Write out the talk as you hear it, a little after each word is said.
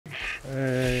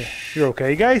You're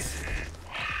okay, guys?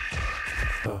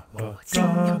 I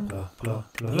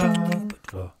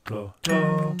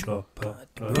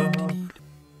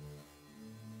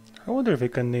wonder if I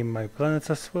can name my planets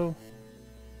as well.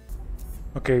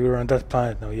 Okay, we're on that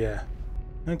planet now, yeah.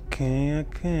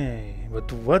 Okay. But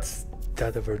what's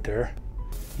that over there?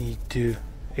 Need to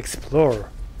explore.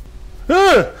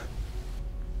 Ah!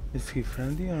 Is he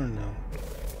friendly or no?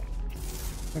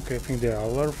 Okay, I think they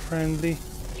all are friendly.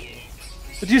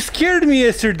 But you scared me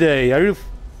yesterday! Are you...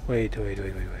 Wait.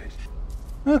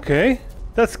 Okay,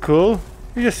 that's cool.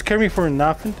 You just scared me for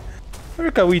nothing.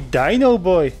 Where can we dino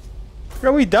boy?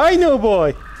 Where we dino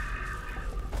boy?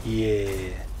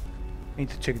 Yeah. I need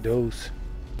to check those.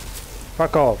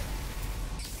 Fuck off.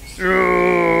 Give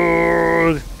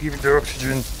me the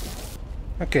oxygen.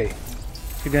 Okay.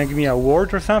 You gonna give me a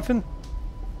award or something?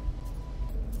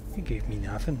 He gave me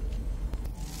nothing.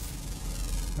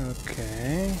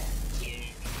 Okay.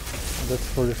 That's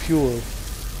for the fuel.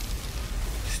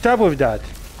 Stop with that.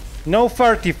 No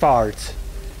farty farts.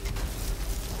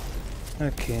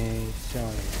 Okay, so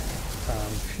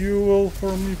some fuel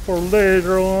for me for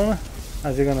later on.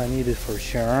 As I'm gonna need it for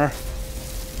sure.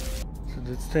 So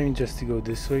let's try just to go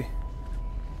this way.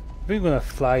 We're gonna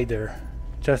fly there,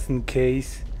 just in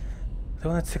case. I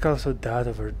wanna check also that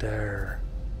over there.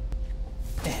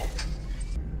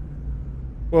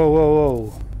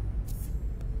 Whoa.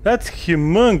 That's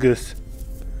humongous.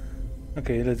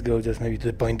 Okay, let's go just maybe to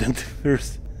the point then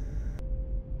first.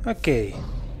 Okay.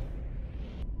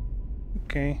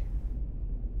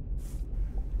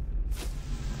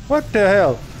 What the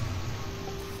hell?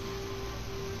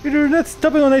 You're not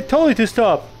stopping when I told you to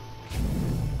stop.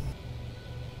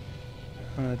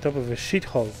 On the top of a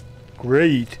shithole.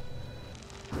 Great.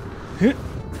 It's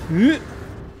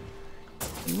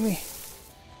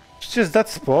just that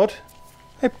spot.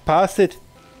 I passed it.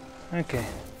 Okay.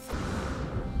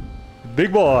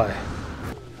 Big boy.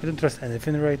 I don't trust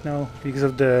anything right now because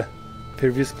of the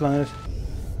previous planet.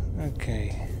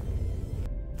 Okay.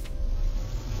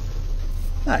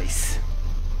 Nice.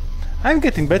 I'm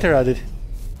getting better at it.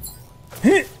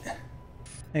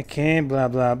 Okay, blah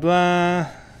blah blah.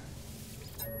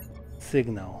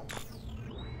 Signal.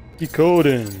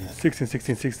 Decoding.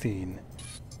 16.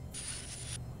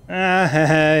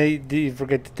 I did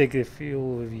forget to take the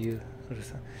fuel with you.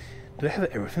 Do I have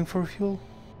everything for fuel?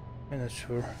 I'm not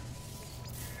sure.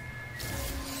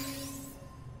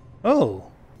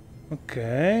 Oh,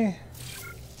 okay.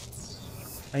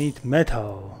 I need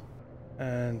metal,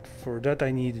 and for that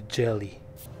I need jelly.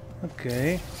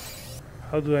 Okay.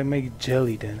 How do I make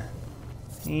jelly then?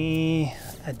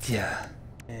 Adja.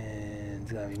 And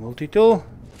it's gonna be multi-tool.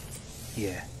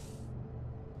 Yeah.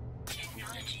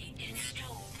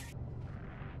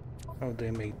 How do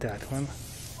I make that one?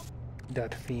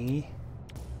 That thingy.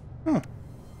 Huh.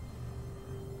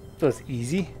 That was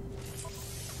easy.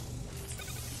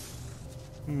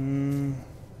 Now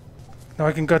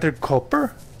I can gather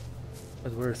copper?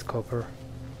 But where's copper?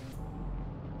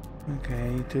 Okay, I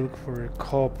need to look for a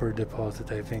copper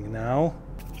deposit, I think, now.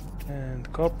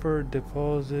 And copper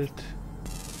deposit...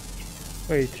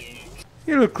 Wait.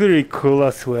 You look really cool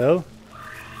as well.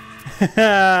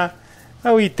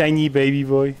 Oh, you tiny baby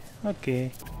boy.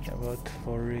 Okay. Yeah, but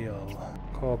for real.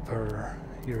 Copper,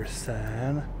 you're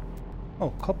sand.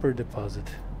 Oh, copper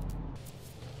deposit.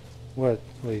 What?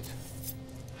 Wait.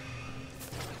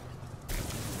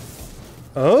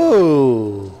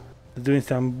 Oh! Doing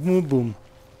some boom boom.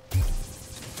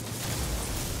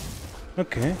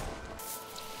 Okay.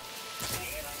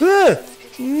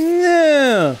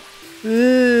 No!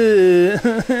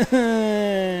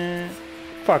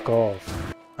 Fuck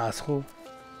off, asshole.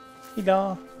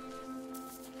 Hello.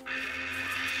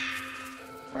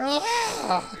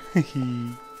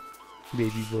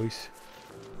 Baby voice.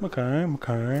 Okay.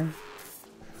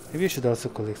 Maybe I should also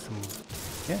collect some.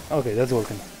 Yeah? Okay, that's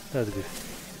working. That's good.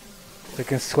 I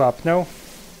can swap now.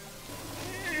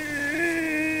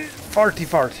 Farty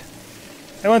fart.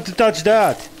 I want to touch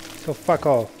that. So fuck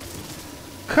off.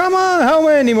 Come on, how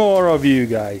many more of you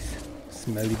guys?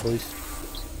 Smelly boys.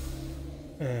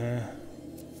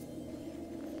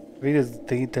 Wait, is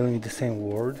they telling me the same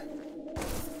word?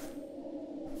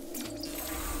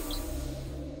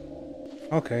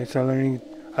 Okay, so I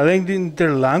learned in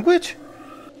their language?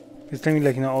 It's telling me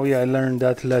like, you know, oh yeah, I learned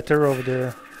that letter of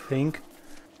the thing.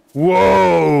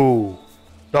 Whoa!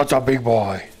 That's a big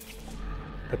boy.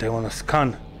 That I want to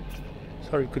scan.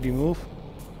 Sorry, could you move?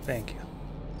 Thank you.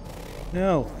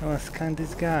 No, I want to scan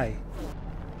this guy.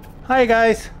 Hi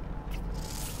guys!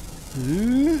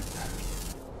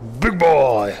 Big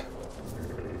boy!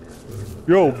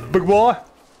 Yo, big boy!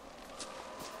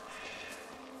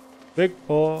 Big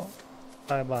boy.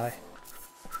 Bye bye.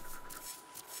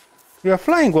 You are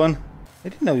flying one. I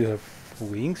didn't know you have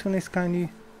wings on this kind.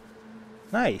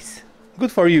 Nice.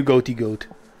 Good for you, goaty goat.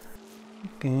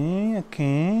 Okay,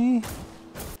 okay.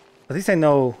 At least I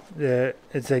know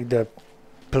it's like the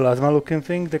plasma looking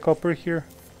thing, the copper here.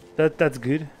 That's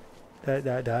good. That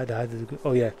is good.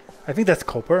 Oh yeah, I think that's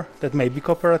copper. That may be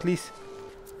copper at least.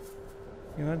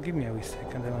 You know what? Give me a wee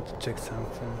second. I want to check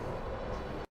something.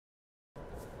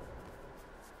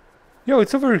 Yo,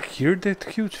 it's over here, that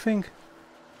huge thing.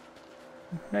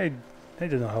 I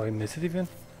don't know how I missed it even.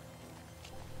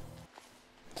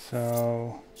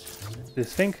 So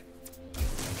this thing.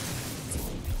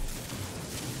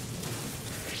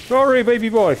 Sorry, baby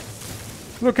boy.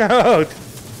 Look out!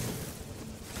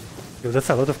 Yo, that's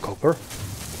a lot of copper.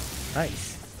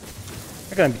 Nice.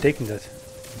 I'm gonna be taking that.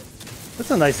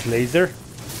 That's a nice laser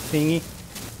thingy.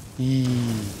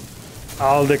 Eee.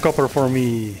 All the copper for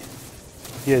me.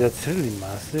 Yeah, that's really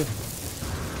massive.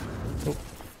 Oh,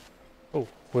 oh,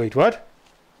 wait, what?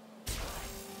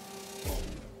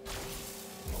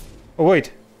 Oh,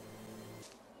 wait.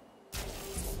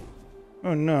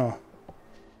 Oh no.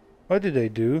 What did I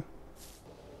do?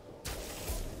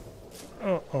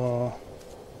 Uh-oh.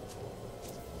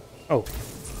 Oh.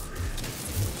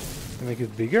 To make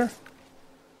it bigger?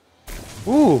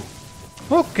 Ooh.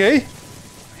 Okay.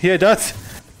 Yeah, that's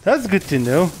good to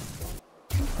know.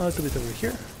 A little bit over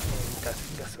here.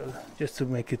 Gas oil, just to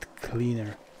make it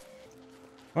cleaner.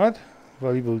 What?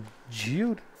 Valuable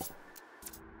geode?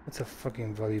 What's a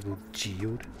fucking valuable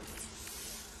geode?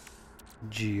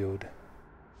 Geode.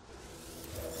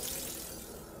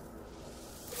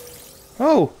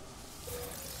 Oh!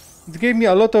 It gave me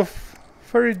a lot of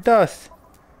fairy dust.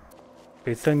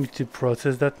 Okay, it's time to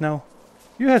process that now.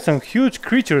 You have some huge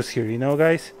creatures here, you know,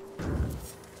 guys?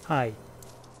 Hi.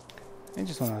 I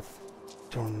just wanna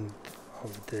turn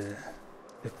off the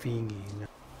thingy, you know?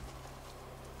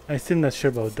 I'm still not sure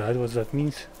about that, what that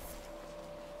means.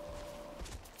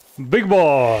 Big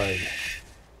boy!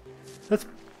 That's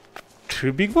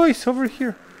 2 big boys over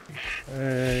here.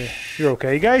 You're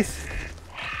okay, guys?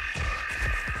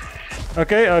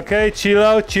 Okay, chill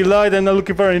out, I'm not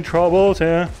looking for any troubles,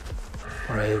 yeah?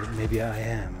 Or maybe I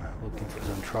am looking for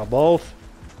some troubles.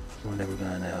 We're never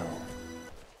gonna know.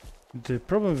 The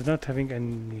problem with not having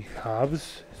any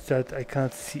hubs is that I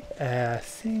can't see a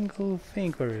single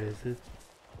thing. Where is it?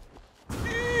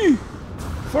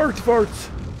 Farts!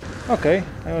 Okay,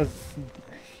 I was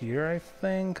here, I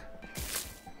think.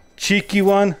 Cheeky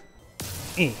one!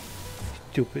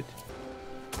 Stupid.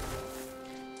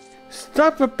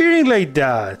 Stop appearing like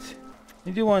that!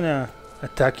 I do wanna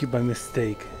attack you by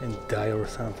mistake and die or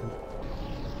something.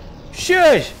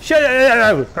 Shush! Shut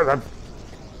up!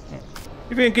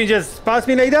 You think you can just pass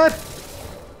me like that?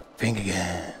 Think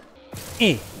again.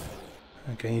 Okay,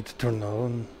 I need to turn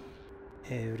on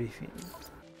everything.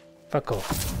 Fuck off.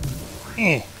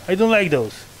 I don't like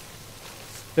those.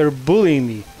 They're bullying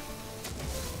me.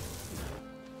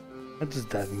 What does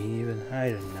that mean even?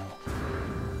 I don't know.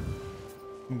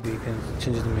 Maybe you can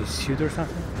change it to my suit or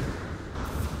something?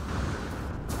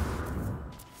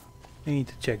 I need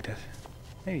to check that.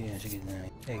 Maybe I should get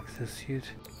an exosuit.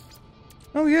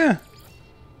 Oh yeah!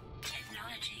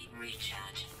 Technology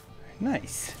recharge.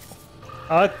 Nice.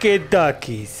 Okay,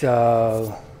 ducky,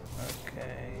 so...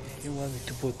 Okay, you want me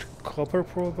to put copper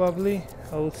probably,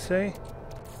 I would say.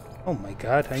 Oh my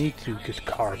god, I need to get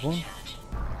carbon.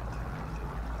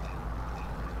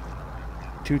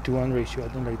 2-to-1 ratio, I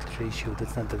don't like the ratio,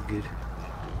 that's not that good.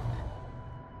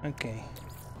 Okay.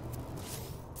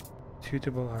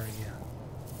 Suitable area.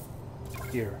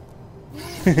 Here.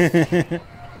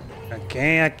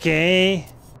 Okay.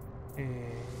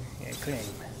 Yeah, claim.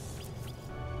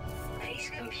 Base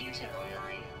computer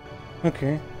online.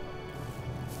 Okay.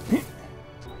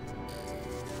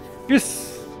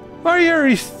 Just barrier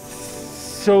is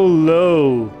so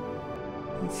low.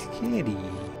 It's scary.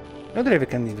 I wonder if I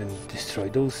can even destroy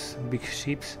those big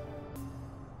ships.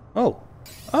 Oh.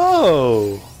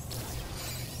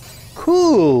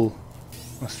 Cool.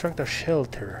 Construct a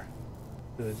shelter.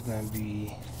 So it's gonna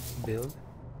be built.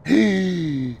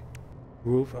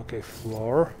 Roof. Okay,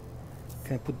 floor.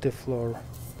 Can I put the floor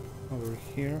over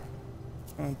here?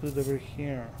 I can put it over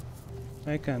here.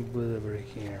 I can't put it over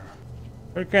here.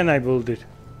 Where can I build it?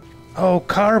 Oh,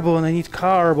 carbon! I need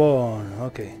carbon!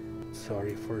 Okay,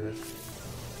 sorry for that.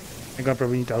 I'm gonna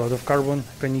probably need a lot of carbon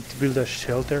if I need to build a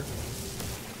shelter.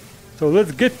 So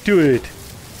let's get to it!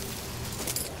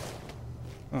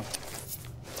 Oh,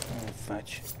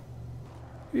 fetch.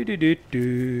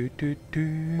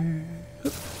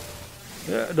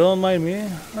 Don't mind me,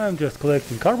 I'm just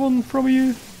collecting carbon from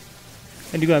you.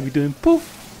 And you're gonna be doing poof.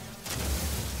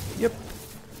 Yep.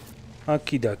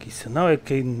 Okie dokie. So now I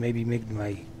can maybe make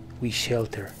my wee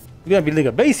shelter. We're gonna build like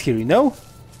a base here, you know?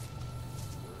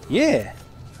 Yeah.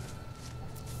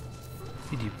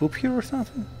 Did you poop here or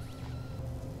something?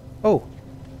 Oh,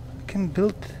 I can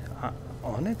build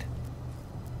on it.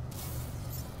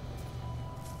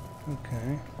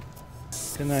 Okay.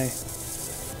 Can I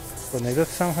connect that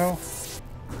somehow?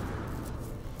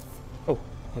 Oh,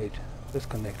 wait. That's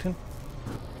connecting.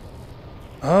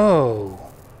 Oh!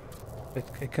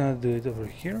 I cannot do it over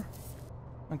here?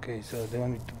 Okay, so they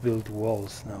want me to build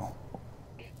walls now.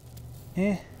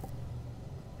 Eh?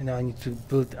 And now I need to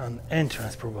build an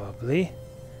entrance probably.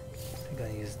 I'm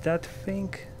gonna use that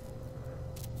thing.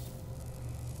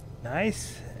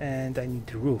 Nice. And I need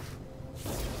the roof.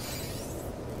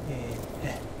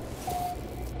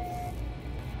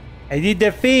 I did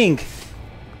the thing!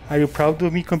 Are you proud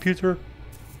of me, computer?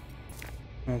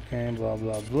 Okay, blah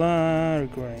blah blah.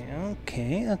 Great.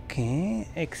 Okay, okay.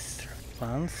 Extra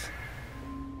funds.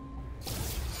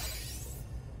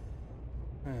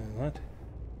 What?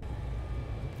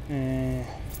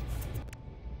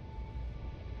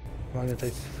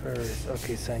 Magnetize first.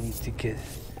 Okay, so I need to get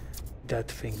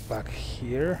that thing back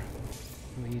here.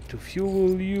 We need to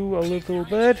fuel you a little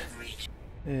bit.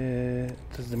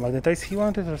 Does the magnetize he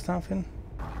wanted or something?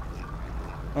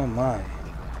 Oh my.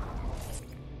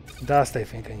 Dust I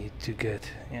think I need to get,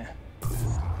 yeah.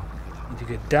 Need to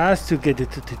get dust to get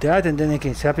it to that, and then I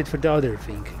can swap it for the other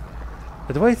thing.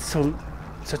 But why it's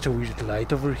such a weird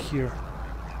light over here?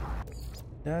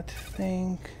 That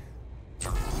thing.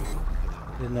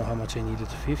 Didn't know how much I needed,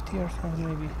 50 or something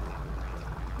maybe.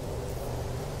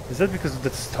 Is that because of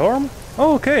that storm?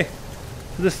 Oh, okay.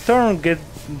 So the storm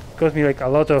got me like a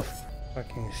lot of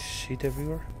fucking shit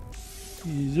everywhere. Oh,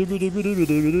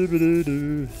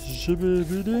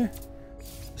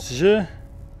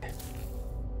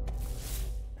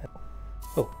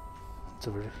 it's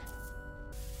over there.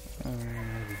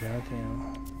 Maybe that, you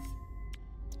know.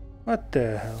 What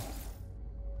the hell?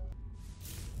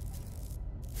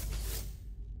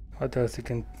 What else you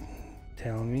can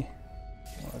tell me?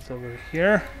 What's over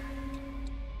here?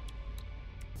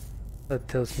 That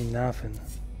tells me nothing.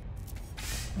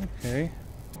 Okay.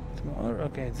 Smaller?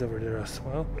 Okay, it's over there as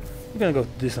well. We're gonna go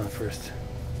to this one first.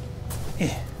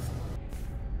 Eh.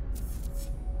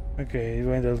 Okay, it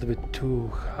went a little bit too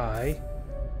high.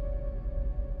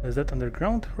 Is that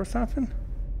underground or something?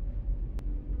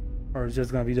 Or is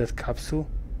just gonna be that capsule?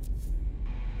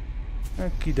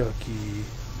 Okie dokie.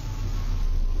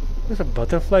 There's a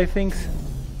butterfly things.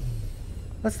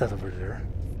 What's that over there?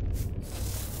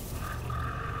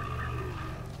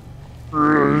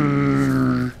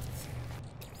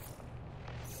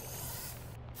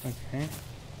 Okay.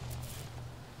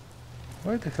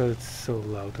 Why the hell it's so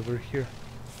loud over here?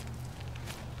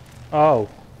 Oh!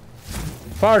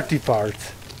 Party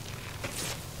parts!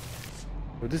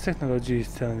 Well, this technology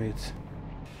is telling me it's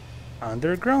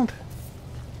underground?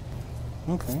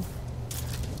 Okay.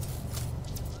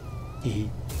 Hehe.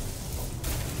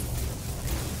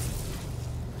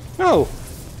 Oh!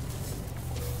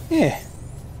 Yeah.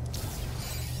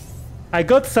 I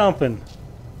got something.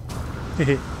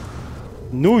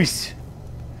 Nice.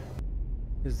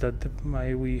 Is that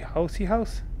my wee housey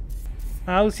house?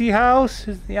 Housey house?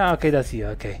 Yeah, okay, that's it.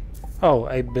 Okay. Oh,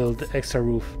 I built extra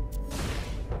roof.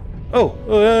 Oh,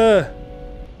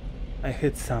 I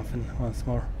hit something once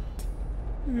more.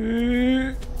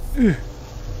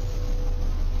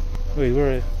 Wait,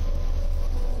 where?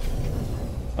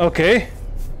 Okay.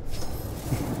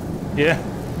 Yeah.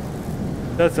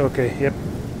 That's okay. Yep.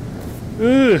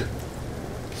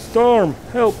 Storm,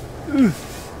 help!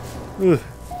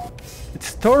 It's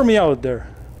stormy out there.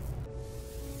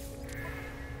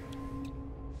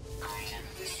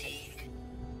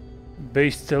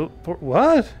 Base teleport.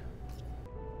 What?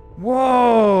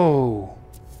 Whoa!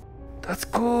 That's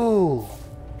cool.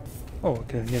 Oh, I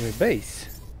can hear my base.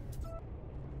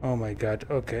 Oh my god.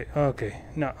 Okay, okay.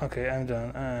 No, okay, I'm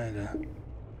done. I'm done.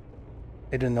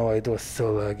 I don't know why it was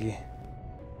so laggy.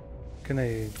 Can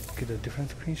I get a different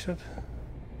screenshot?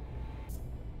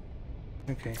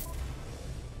 Okay.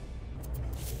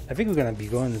 I think we're gonna be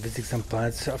going to visit some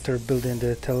planets after building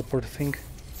the teleport thing.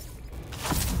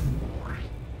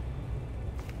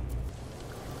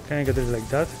 Can I get it like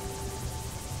that?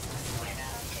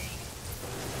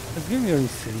 Let's give me only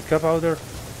silica powder.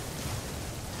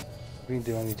 I think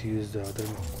they want me to use the other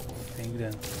thing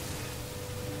then.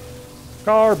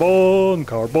 Carbon,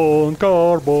 carbon,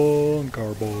 carbon,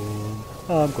 carbon.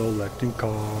 I'm collecting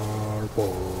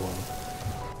carbon.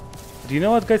 Do you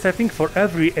know what, guys? I think for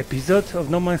every episode of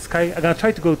No Man's Sky, I'm gonna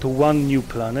try to go to one new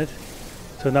planet.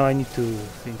 So now I need to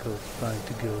think of trying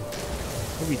to go.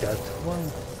 Maybe that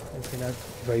one.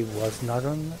 If I was not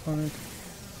on it.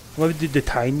 Maybe the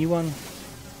tiny one.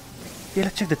 Yeah,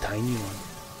 let's check the tiny one.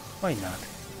 Why not?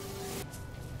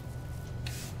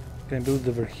 Can I build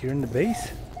over here in the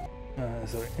base?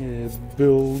 Sorry.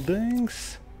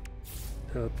 Buildings.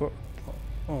 Teleport.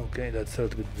 Okay, that's a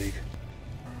little bit big.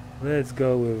 Let's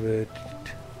go with it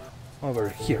over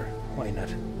here. Why not?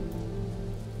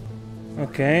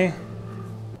 Okay.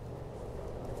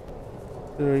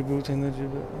 Reboot energy.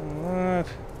 What?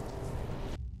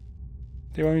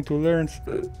 They want me to learn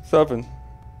something.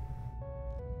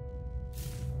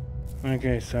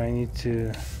 Okay, so I need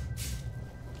to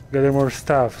gather more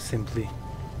stuff simply.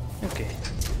 Okay.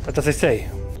 But as I say,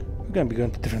 we're gonna be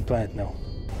going to a different planet now.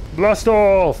 Blast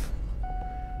off!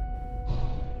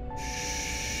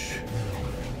 Shh.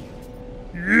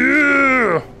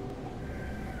 Yeah!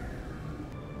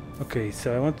 Okay,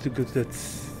 so I want to go to that.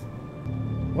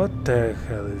 What the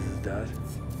hell is that?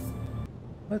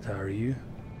 What are you?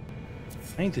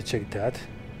 I need to check that.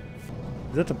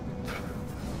 Is that a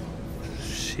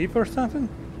ship or something?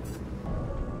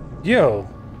 Yo,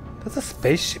 that's a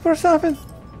spaceship or something?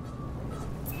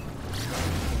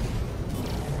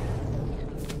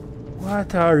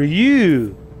 What are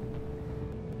you?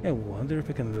 I wonder if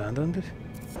I can land on it.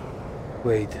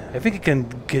 Wait, I think I can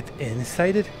get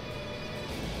inside it.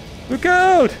 Look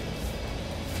out!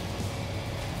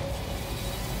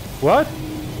 What?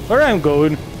 Where I'm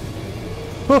going?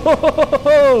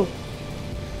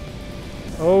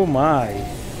 Oh my!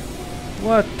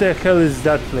 What the hell is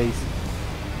that place?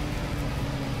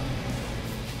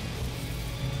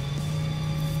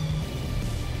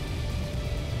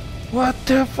 What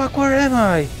the fuck? Where am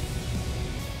I?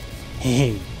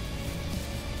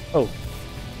 Oh,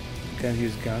 can't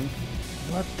use gun.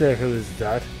 What the hell is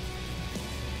that?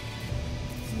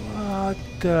 What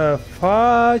the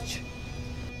fudge?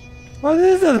 What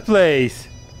is that place?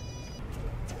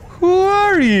 Who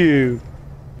are you?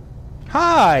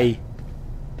 Hi!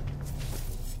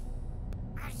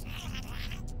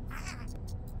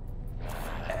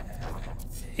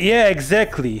 Yeah,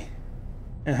 exactly.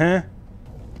 Uh-huh.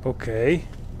 Okay.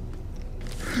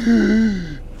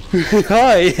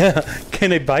 Hi!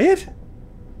 Can I buy it?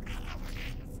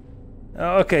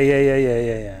 Okay,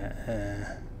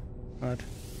 yeah. What?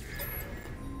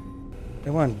 I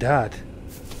want that.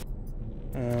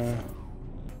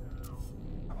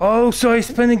 Oh, so I'm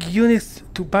spending units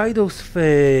to buy those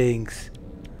things.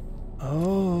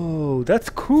 Oh, that's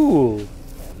cool.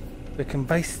 I can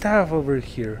buy stuff over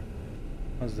here.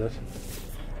 What's that?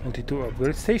 22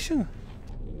 upgrade station?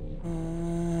 I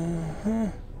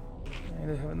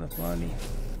don't have enough money.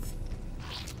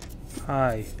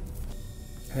 Hi.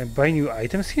 Can I buy new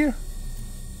items here?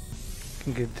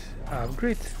 Can get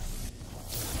upgrade.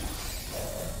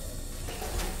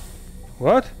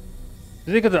 What?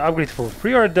 Did I get the upgrade for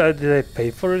free or did I pay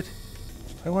for it?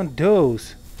 I want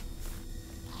those.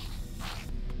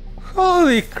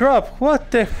 Holy crap, what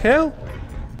the hell?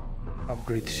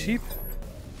 Upgrade ship?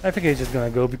 I think I'm just gonna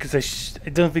go because I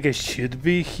don't think I should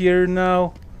be here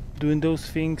now doing those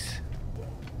things.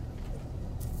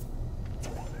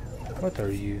 What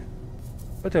are you?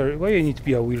 Why you need to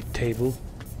be a weird table?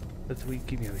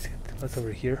 Give me a second. What's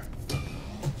over here?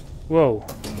 Whoa.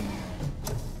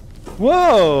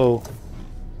 Whoa!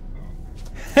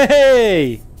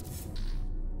 Hey!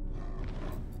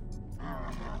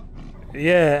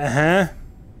 Yeah,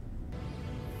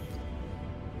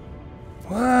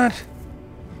 What?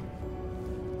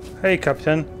 Hey,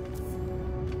 Captain.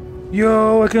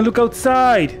 Yo, I can look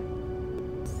outside!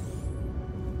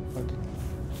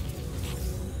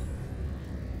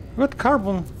 What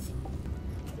carbon?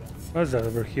 What's that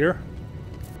over here?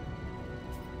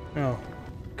 Oh.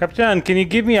 Captain, can you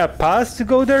give me a pass to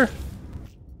go there?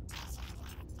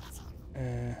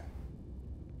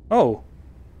 Oh.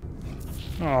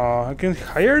 Oh, I can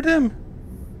hire them?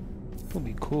 That would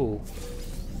be cool.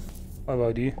 What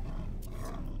about you?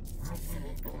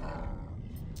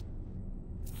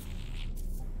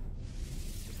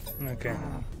 Okay.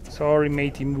 Sorry,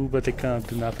 matey moo, but I can't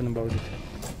do nothing about it.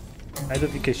 I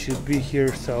don't think I should be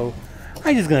here, so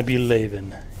I'm just gonna be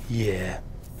leaving. Yeah.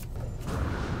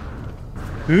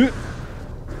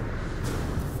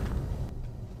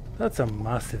 That's a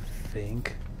massive thing.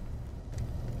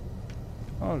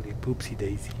 Holy poopsie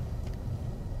daisy.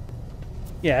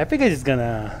 Yeah, I think I'm just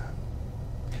gonna...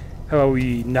 How about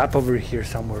we nap over here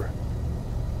somewhere?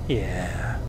 Yeah.